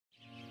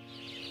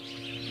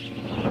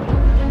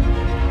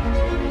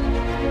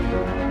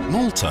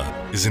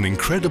Malta is an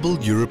incredible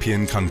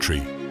European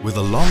country with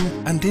a long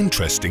and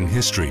interesting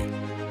history,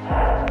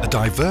 a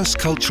diverse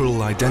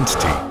cultural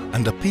identity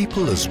and a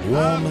people as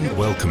warm and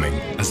welcoming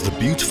as the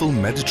beautiful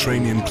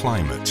Mediterranean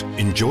climate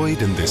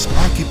enjoyed in this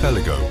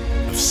archipelago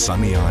of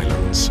sunny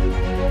islands.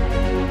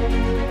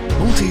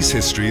 Maltese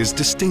history is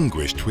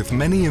distinguished with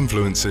many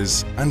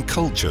influences and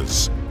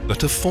cultures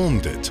that have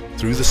formed it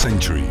through the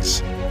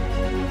centuries.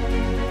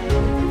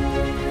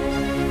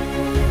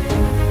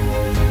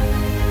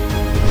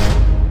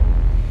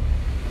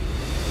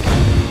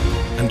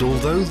 And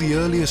although the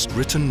earliest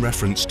written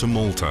reference to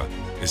Malta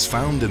is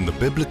found in the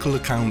biblical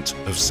account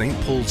of St.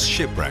 Paul's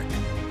shipwreck,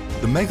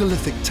 the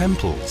megalithic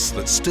temples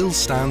that still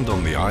stand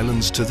on the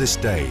islands to this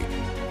day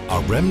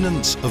are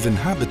remnants of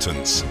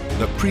inhabitants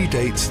that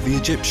predate the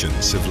Egyptian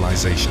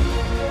civilization.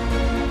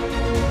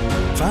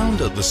 Found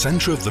at the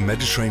center of the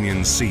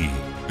Mediterranean Sea,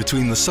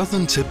 between the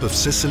southern tip of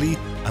Sicily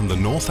and the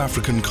North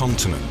African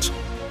continent,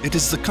 it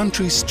is the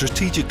country's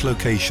strategic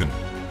location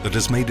that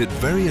has made it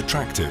very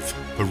attractive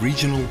for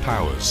regional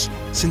powers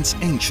since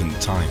ancient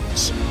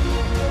times.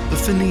 The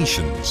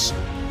Phoenicians,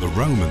 the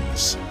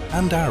Romans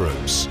and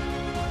Arabs,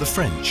 the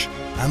French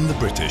and the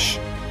British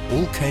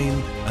all came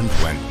and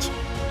went,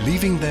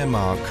 leaving their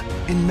mark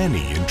in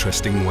many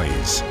interesting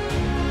ways.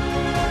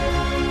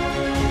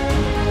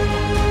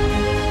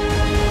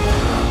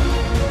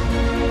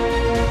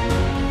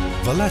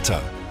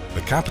 Valletta,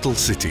 the capital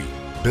city,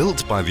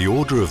 built by the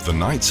Order of the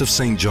Knights of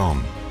St.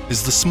 John,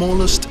 is the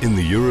smallest in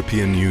the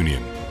European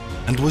Union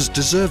and was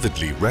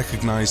deservedly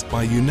recognized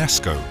by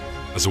UNESCO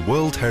as a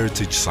World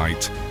Heritage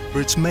Site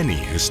for its many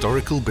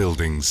historical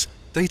buildings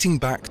dating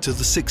back to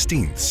the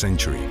 16th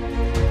century.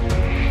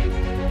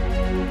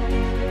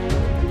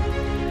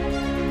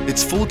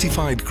 Its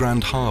fortified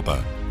Grand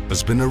Harbour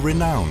has been a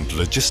renowned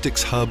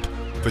logistics hub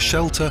for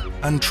shelter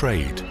and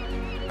trade,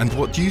 and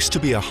what used to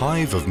be a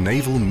hive of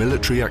naval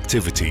military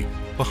activity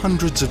for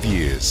hundreds of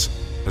years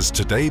has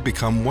today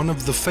become one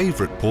of the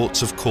favourite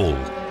ports of call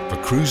for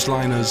cruise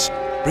liners,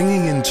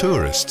 bringing in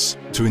tourists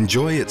to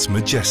enjoy its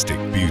majestic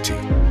beauty.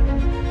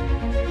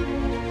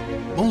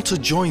 Malta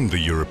joined the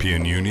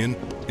European Union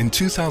in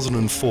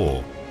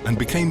 2004 and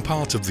became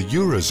part of the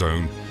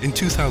Eurozone in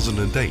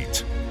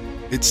 2008.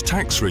 Its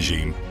tax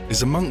regime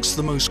is amongst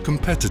the most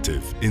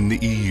competitive in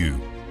the EU,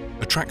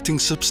 attracting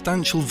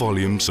substantial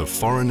volumes of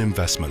foreign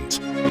investment.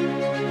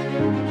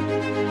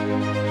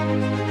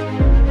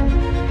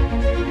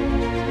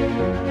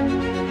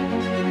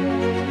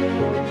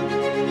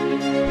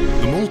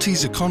 The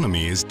Maltese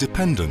economy is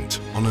dependent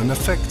on an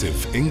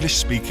effective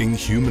English-speaking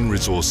human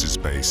resources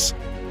base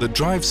that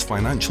drives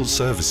financial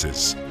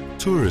services,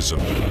 tourism,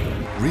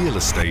 real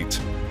estate,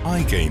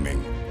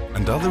 iGaming,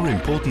 and other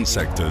important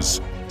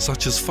sectors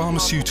such as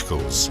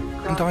pharmaceuticals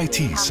and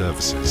IT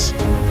services.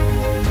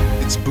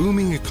 Its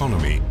booming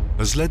economy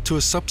has led to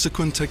a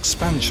subsequent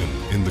expansion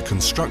in the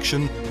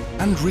construction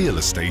and real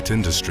estate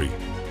industry,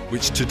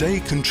 which today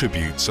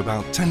contributes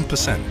about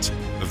 10%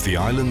 of the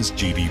island's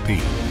GDP.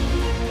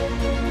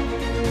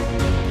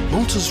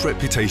 Malta's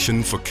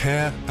reputation for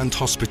care and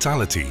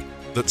hospitality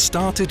that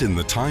started in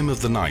the time of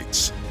the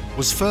Knights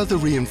was further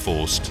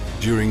reinforced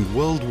during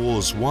World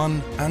Wars I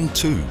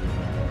and II,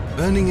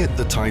 earning it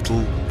the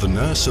title the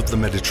Nurse of the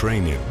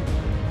Mediterranean,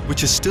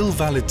 which is still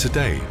valid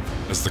today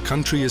as the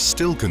country is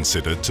still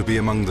considered to be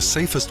among the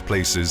safest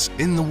places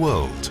in the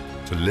world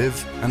to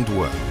live and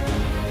work.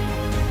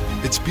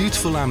 Its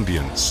beautiful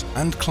ambience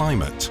and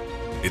climate,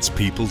 its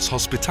people's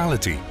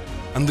hospitality,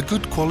 and the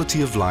good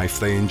quality of life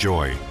they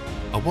enjoy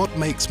are what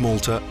makes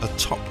Malta a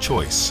top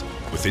choice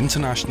with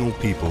international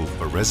people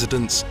for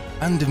residence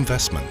and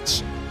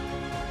investments.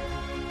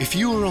 If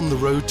you are on the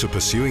road to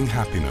pursuing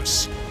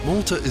happiness,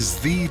 Malta is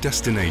the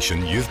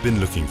destination you've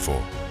been looking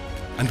for.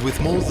 And with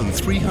more than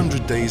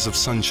 300 days of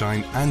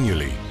sunshine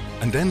annually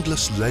and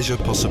endless leisure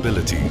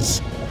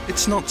possibilities,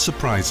 it's not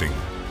surprising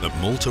that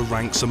Malta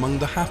ranks among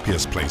the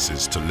happiest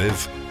places to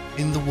live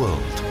in the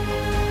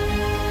world.